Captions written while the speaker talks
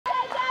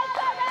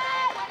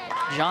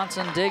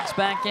Johnson digs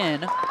back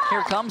in.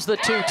 Here comes the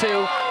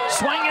 2-2.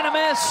 Swing and a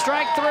miss,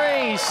 strike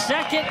three.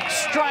 Second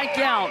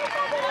strikeout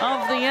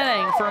of the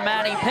inning for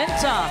Maddie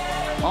Pinta.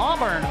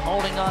 Auburn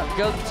holding on,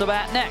 goes to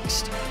bat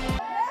next.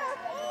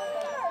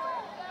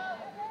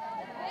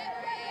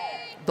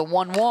 The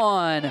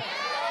 1-1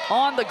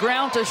 on the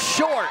ground to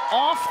short,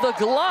 off the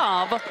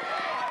glove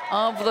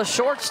of the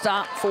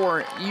shortstop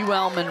for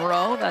UL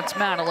Monroe. That's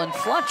Madeline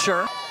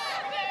Fletcher.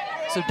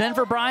 So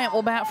Denver Bryant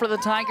will bat for the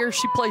Tigers.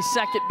 She plays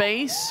second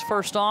base,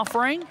 first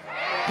offering.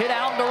 Hit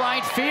out into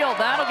right field.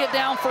 That'll get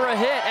down for a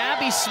hit.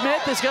 Abby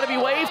Smith is going to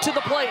be waved to the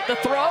plate. The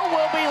throw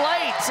will be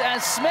late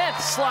as Smith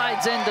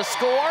slides in to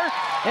score.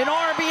 An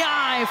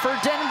RBI for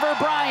Denver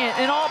Bryant,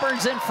 and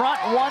Auburn's in front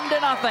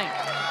 1-0.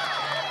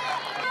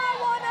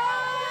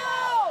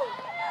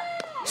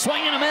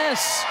 Swing and a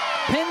miss.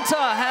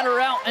 Pinta had her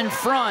out in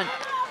front.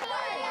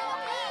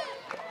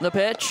 The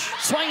pitch,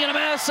 swing and a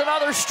miss,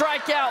 another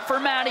strikeout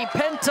for Maddie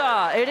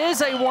Pinta. It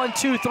is a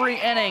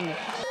 1-2-3 inning.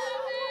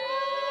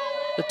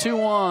 The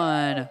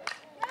 2-1,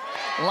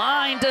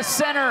 line to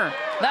center.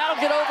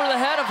 That'll get over the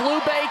head of Lou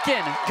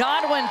Bacon.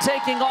 Godwin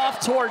taking off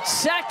towards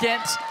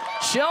second.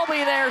 She'll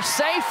be there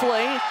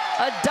safely.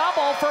 A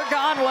double for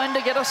Godwin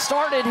to get us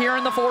started here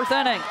in the fourth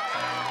inning.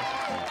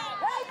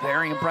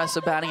 Very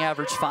impressive batting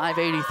average,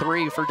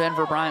 .583 for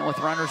Denver Bryant with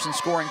runners in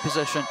scoring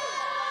position.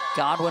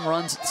 Godwin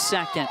runs at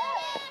second.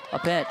 A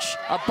pitch,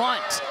 a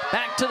bunt,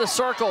 back to the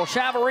circle.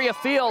 Chavaria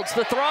fields,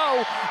 the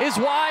throw is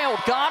wild.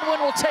 Godwin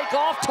will take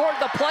off toward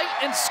the plate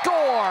and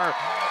score.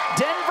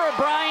 Denver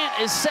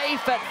Bryant is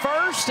safe at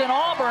first, and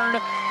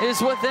Auburn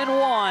is within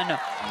one.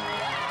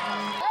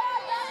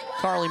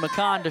 Carly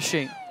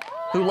McConaughey,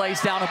 who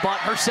lays down a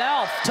bunt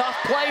herself. Tough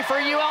play for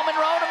UL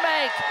Monroe to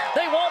make.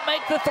 They won't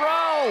make the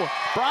throw.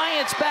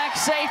 Bryant's back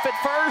safe at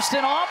first,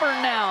 and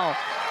Auburn now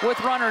with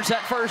runners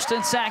at first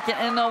and second,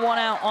 and the one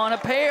out on a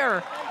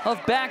pair of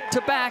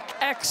back-to-back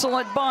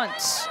excellent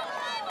bunts.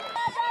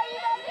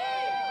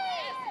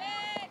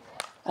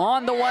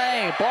 On the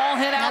way, ball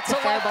hit out to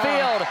left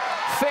field.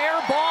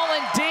 Fair ball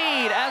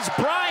indeed, as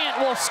Bryant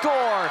will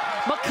score.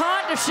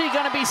 McConaughey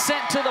going to be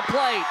sent to the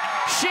plate.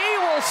 She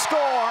will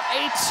score.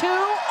 A 2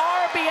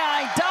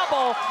 RBI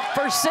double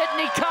for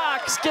Sydney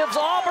Cox gives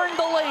Auburn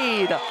the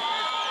lead.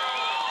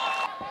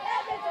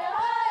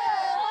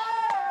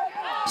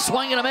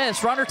 Swing and a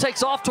miss. Runner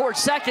takes off towards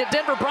second.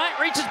 Denver Bryant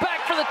reaches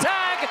back for the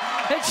tag,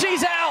 and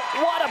she's out.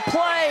 What a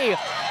play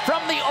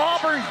from the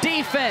Auburn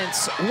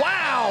defense.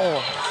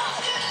 Wow.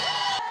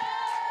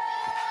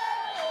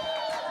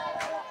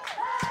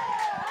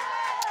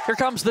 Here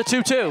comes the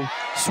 2-2.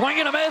 Swing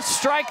and a miss,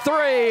 strike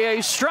three. A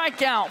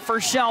strikeout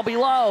for Shelby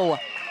Lowe.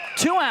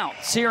 2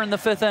 outs here in the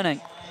fifth inning.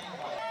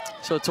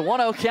 So it's a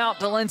 1-0 count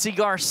to Lindsey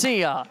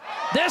Garcia.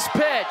 This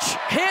pitch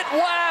hit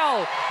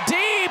well,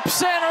 deep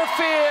center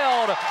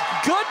field.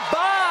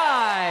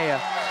 Goodbye.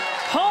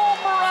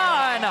 Home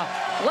run,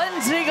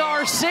 Lindsey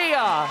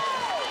Garcia.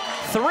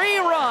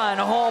 3-run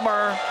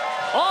homer.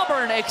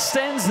 Auburn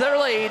extends their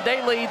lead.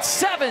 They lead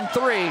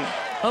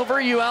 7-3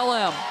 over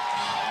ULM.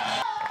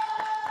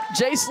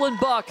 Jacelyn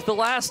Buck, the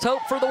last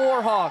hope for the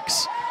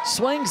Warhawks,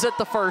 swings at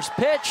the first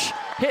pitch,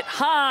 hit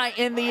high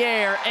in the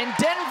air, and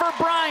Denver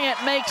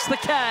Bryant makes the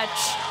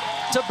catch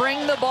to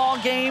bring the ball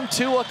game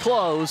to a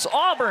close.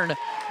 Auburn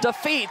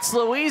defeats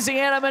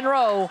Louisiana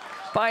Monroe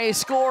by a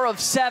score of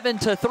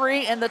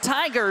 7-3, and the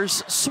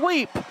Tigers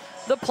sweep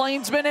the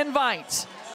Plainsman Invite.